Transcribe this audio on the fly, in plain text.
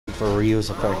for Ryu's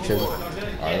affection.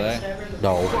 Are they?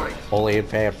 No, only in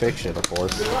fan fiction, of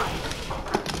course.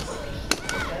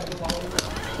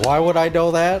 Why would I know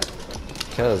that?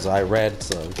 Because I read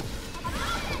some.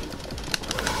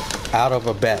 Out of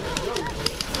a bet.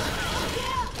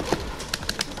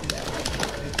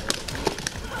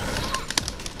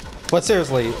 But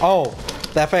seriously, oh,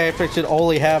 that fan fiction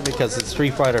only happened because in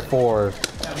Street Fighter 4,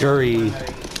 JURI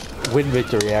win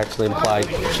victory actually implied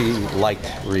she liked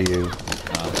Ryu.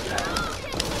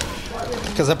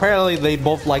 Because apparently they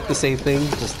both like the same thing,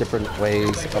 just different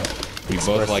ways of We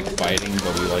both like fighting,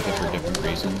 but we like it for different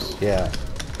reasons. Yeah.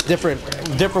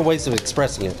 Different ways of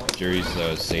expressing it. Juri's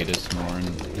a sadist more.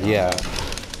 Yeah.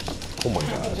 Oh my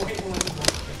god.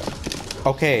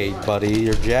 Okay, buddy,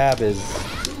 your jab is...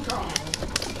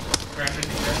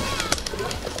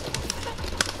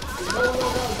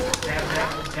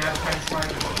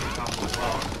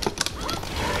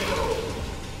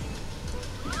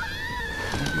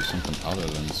 Do something other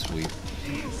than sweep.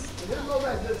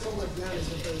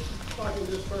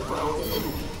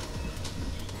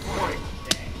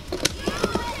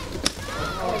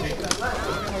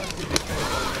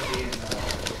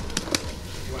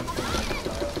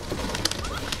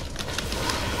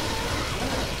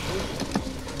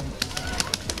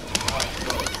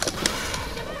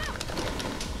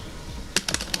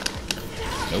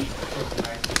 Nope.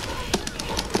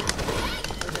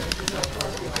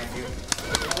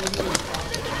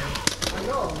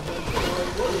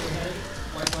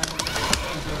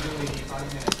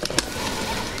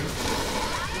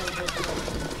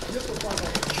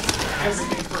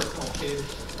 Everything personal, kid.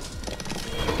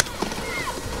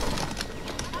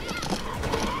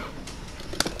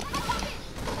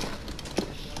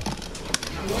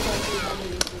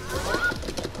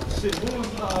 Shit, who was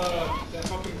that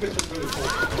fucking picture really cool?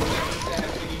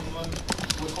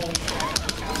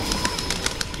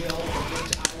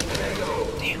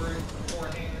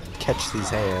 Catch these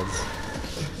hands.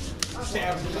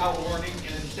 Stabs without warning and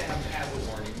then stabs as a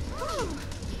warning.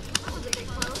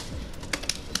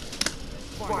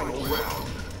 Final round.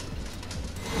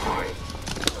 Fight.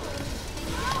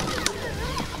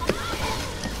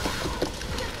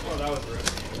 Oh, that was rude.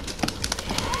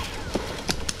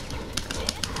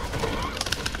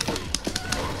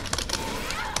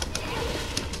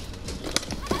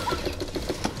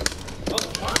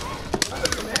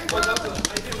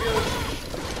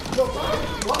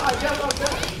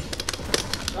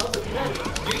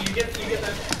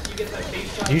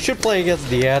 You should play against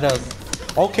Deanna.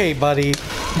 Okay, buddy.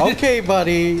 Okay,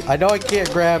 buddy. I know I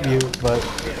can't grab you, but...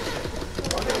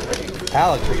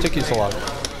 Alex, what took you so long?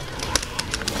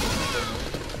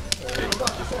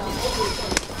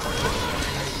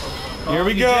 Here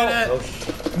we go.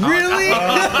 Really?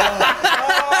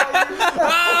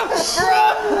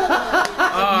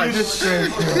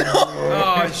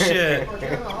 Oh shit.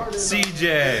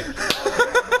 CJ.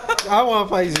 I want to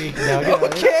fight Zeke now. Get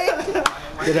Okay.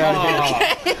 Get out of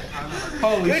here. Okay.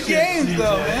 Holy Good shit, games CJ.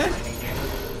 though, man.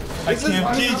 I can't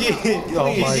GG.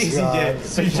 Oh my god.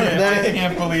 CJ, I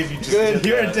can't believe you just Good. did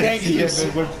You're a that. tank.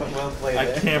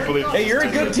 I can't believe Hey, you're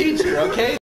a good teacher, okay?